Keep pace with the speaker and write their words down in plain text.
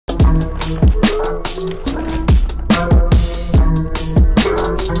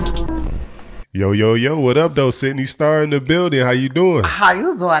Yo, yo, yo, what up, though? Sidney Starr in the building. How you doing? How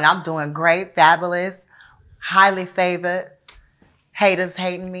you doing? I'm doing great, fabulous, highly favored. Haters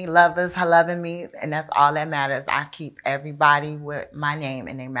hating me, lovers loving me, and that's all that matters. I keep everybody with my name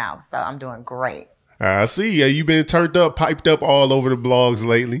in their mouth, so I'm doing great. I see. Yeah, you've been turned up, piped up all over the blogs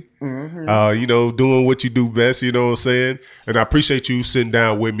lately. You know, doing what you do best, you know what I'm saying? And I appreciate you sitting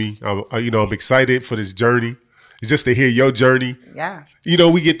down with me. I'm excited for this journey. Just to hear your journey. Yeah. You know,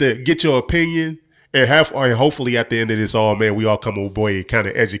 we get to get your opinion and hopefully at the end of this all, man, we all come away kind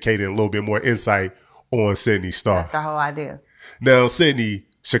of educated and a little bit more insight on Sidney Starr. That's the whole idea. Now, Sidney,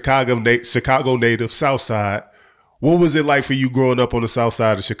 Chicago native, South Side. What was it like for you growing up on the South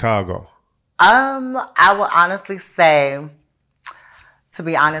Side of Chicago? I will honestly say, to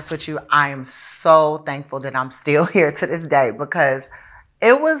be honest with you, I am so thankful that I'm still here to this day because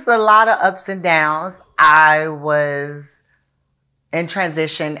it was a lot of ups and downs. I was in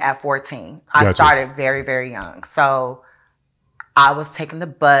transition at 14. I started very, very young. So I was taking the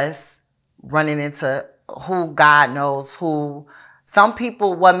bus, running into who God knows who. Some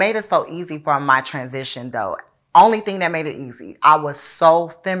people, what made it so easy for my transition though, only thing that made it easy, I was so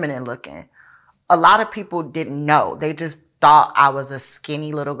feminine looking. A lot of people didn't know. They just thought I was a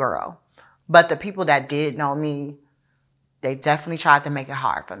skinny little girl. But the people that did know me, they definitely tried to make it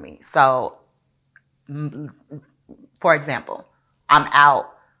hard for me. So, for example, I'm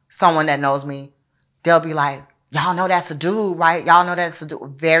out, someone that knows me, they'll be like, y'all know that's a dude, right? Y'all know that's a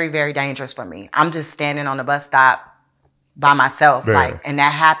dude. Very, very dangerous for me. I'm just standing on the bus stop by myself. And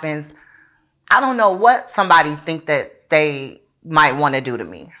that happens. I don't know what somebody think that they might want to do to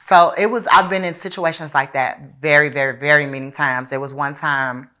me. So I've been in situations like that very, very, very many times. There was one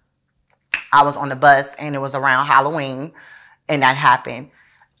time I was on the bus and it was around Halloween and that happened.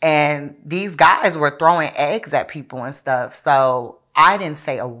 And these guys were throwing eggs at people and stuff. So I didn't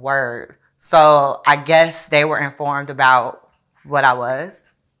say a word. So I guess they were informed about what I was.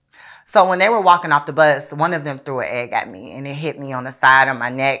 So when they were walking off the bus, one of them threw an egg at me and it hit me on the side of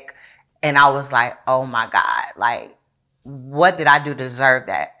my neck. And I was like, oh my God, like, what did I do to deserve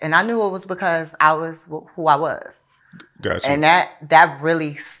that? And I knew it was because I was who I was. Gotcha. And that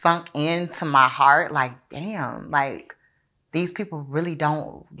really sunk into my heart. Like, damn, like these people really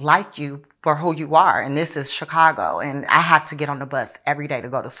don't like you for who you are. And this is Chicago. And I have to get on the bus every day to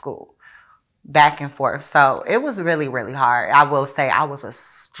go to school, back and forth. So it was really, really hard. I will say I was a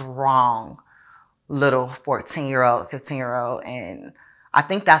strong little 14-year-old, 15-year-old. And I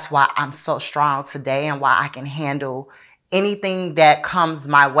think that's why I'm so strong today and why I can handle anything that comes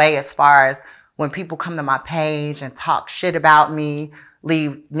my way, as far as when people come to my page and talk shit about me,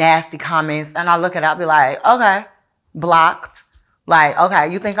 leave nasty comments, and I look at it, I'll be like, okay, blocked. Like, okay,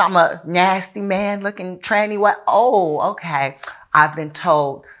 you think I'm a nasty man looking tranny? What? Oh, okay. I've been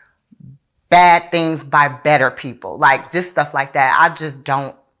told bad things by better people, like just stuff like that.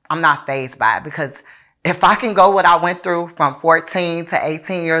 I'm not fazed by it, because if I can go what I went through from 14 to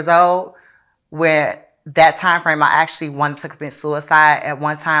 18 years old, where that time frame, I actually wanted to commit suicide at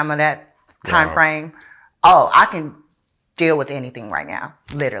one time of that time frame. Oh, I can deal with anything right now,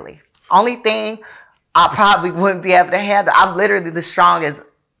 literally. Only thing I probably wouldn't be able to handle, I'm literally the strongest.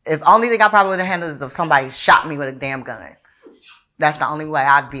 Only thing I probably would handle is if somebody shot me with a damn gun. That's the only way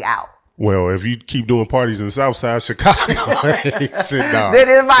I'd be out. Well, if you keep doing parties in the South Side of Chicago, sit down. Then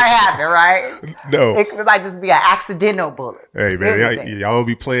it might happen, right? No. It might just be an accidental bullet. Hey, man, y'all don't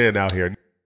be playing out here.